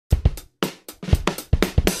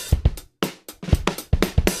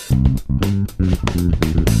The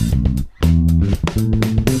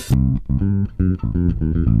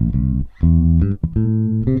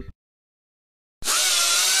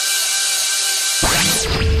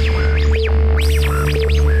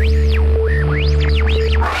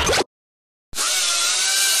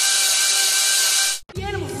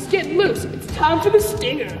animal's getting loose. It's time for the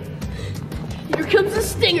stinger. Here comes the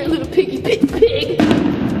stinger, little piggy pig.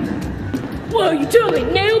 Whoa, you totally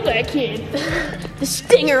nailed that kid. The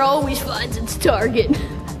stinger always finds its target.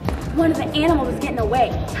 One of the animals is getting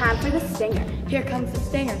away. Time for the stinger. Here comes the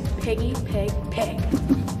stinger. Piggy, pig, pig.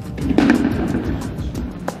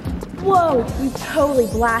 Whoa, you totally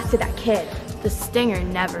blasted that kid. The stinger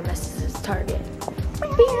never misses its target.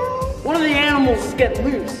 One of the animals is getting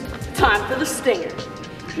loose. Time for the stinger.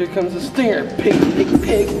 Here comes the stinger. Pig, pig,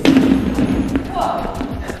 pig.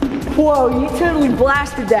 Whoa, you totally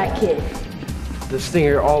blasted that kid. The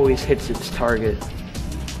stinger always hits its target.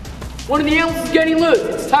 One of the animals is getting loose.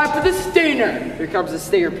 It's time for the stinger. Here comes the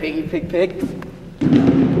stinger, piggy, pig, pig.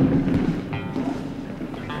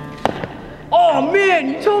 Oh man,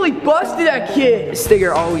 you totally busted that kid. The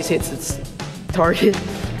stinger always hits its target.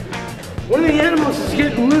 One of the animals is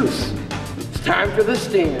getting loose. It's time for the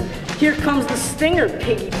stinger. Here comes the stinger,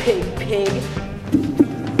 piggy, pig, pig.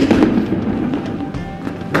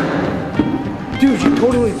 Dude, you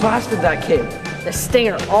totally blasted that kid. The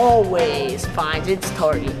stinger always finds its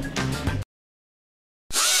target.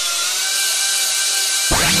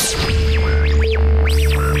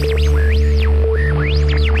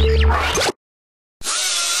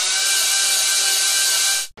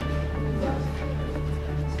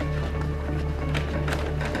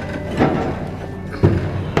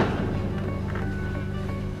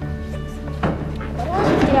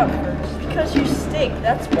 Because you stink,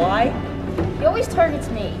 that's why. He always targets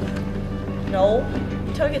me. No,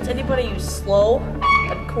 he targets anybody who's slow,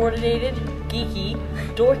 uncoordinated, geeky,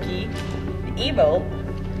 dorky, emo.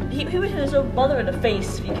 He would hit his own mother in the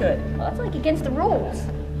face if he could. Well, that's like against the rules.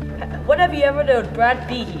 When have you ever known Brad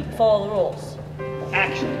Behe to follow the rules?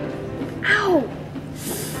 Action. Ow!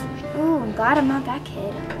 Oh, I'm glad I'm not that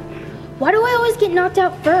kid. Why do I always get knocked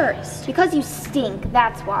out first? Because you stink,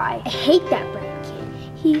 that's why. I hate that Brad kid.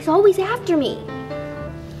 He's always after me.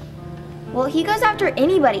 Well, he goes after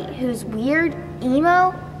anybody who's weird,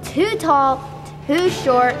 emo, too tall, too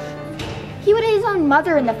short. He would hit his own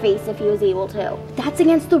mother in the face if he was able to. That's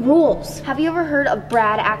against the rules. Have you ever heard of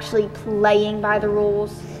Brad actually playing by the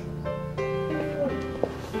rules?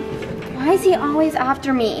 Why is he always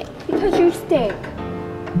after me? Because you stink.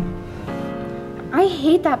 I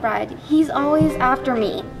hate that Brad. He's always after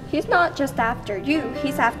me. He's not just after you.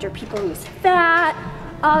 He's after people who's fat,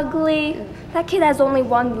 ugly. That kid has only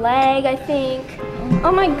one leg, I think.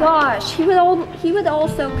 Oh my gosh. He would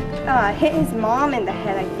also hit his mom in the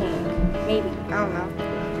head, I think. Maybe. I don't know.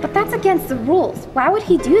 But that's against the rules. Why would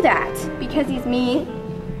he do that? Because he's mean.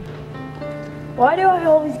 Why do I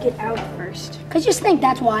always get out first? Because you stink,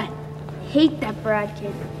 that's why. I hate that Brad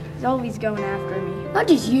kid. He's always going after me. Not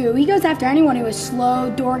just you. He goes after anyone who is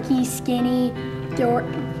slow, dorky, skinny,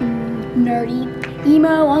 nerdy,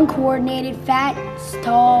 emo, uncoordinated, fat,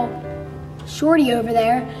 tall, shorty over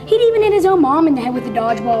there. He'd even hit his own mom in the head with a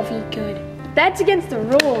dodgeball if he could. That's against the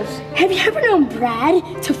rules. Have you ever known Brad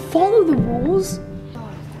to follow the rules?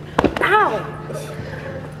 Ow!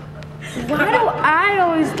 Why do I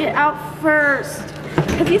always get out first?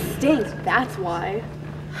 Because he stinks, that's why.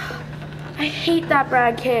 I hate that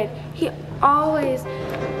Brad kid. He always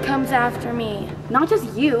comes after me. Not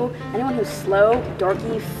just you, anyone who's slow,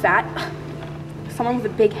 dorky, fat, someone with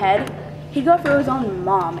a big head. He'd go for his own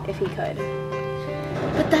mom if he could.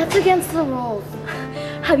 But that's against the rules.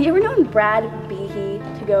 Have you ever known Brad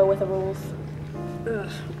Behe to go with the rules? Ugh.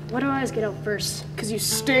 Why do I always get out first? Because you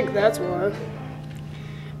stink, that's why.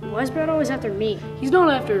 Why is Brad always after me? He's not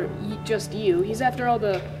after just you. He's after all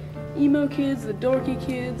the emo kids, the dorky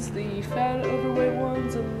kids, the fat, overweight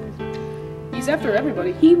ones, and he's after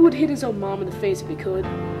everybody. He would hit his own mom in the face if he could.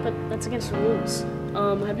 But that's against the rules.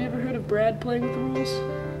 Have you ever heard of Brad playing with the rules?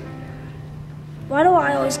 Why do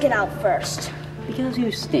I always get out first? Because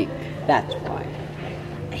you stink, that's why.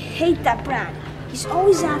 I hate that Brad. He's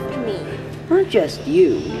always after me. Not just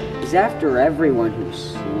you. He's after everyone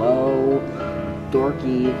who's slow,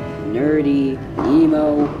 dorky, nerdy,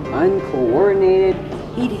 emo, uncoordinated.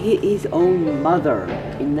 He'd hit his own mother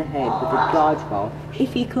in the head with a dodgeball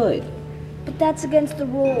if he could. But that's against the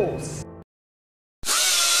rules.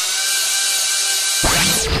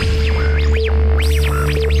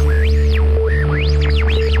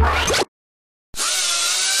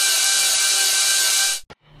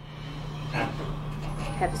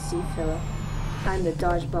 Have a seat, Philip. I'm the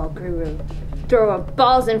Dodgeball Guru. Throw up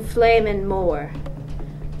balls and flame and more.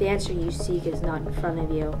 The answer you seek is not in front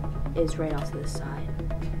of you, it is right off to the side.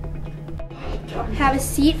 Have a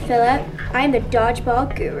seat, Philip. I'm the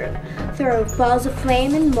Dodgeball Guru. Throw balls of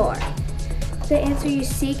flame and more. The answer you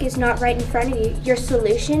seek is not right in front of you. Your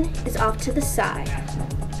solution is off to the side.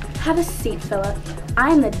 Have a seat, Philip.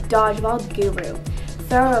 I'm the Dodgeball Guru.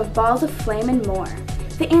 Throw balls of flame and more.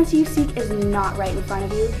 The answer you seek is not right in front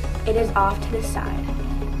of you. It is off to the side.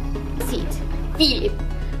 Seat. Philip.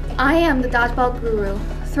 I am the Dodgeball Guru.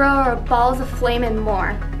 Throw balls of flame and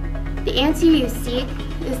more. The answer you seek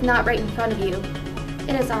is not right in front of you.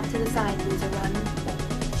 It is off to the side, loser one.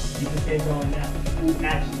 You can get going now.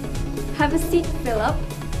 Action. Have a seat, Philip.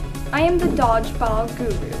 I am the Dodgeball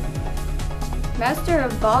Guru. Master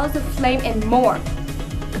of balls of flame and more.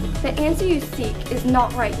 The answer you seek is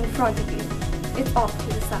not right in front of you. It's off to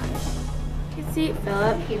the side. Have a seat,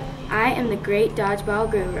 Philip. I am the great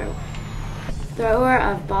Dodgeball Guru. Thrower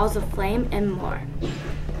of balls of flame and more.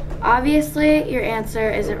 Obviously, your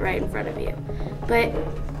answer isn't right in front of you, but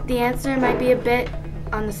the answer might be a bit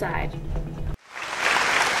on the side. Look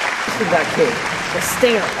at that kid. The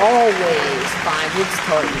stinger always finds its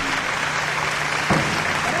target.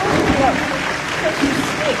 Because you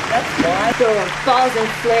stink, that's why. Thrower of balls and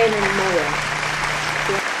flame and more.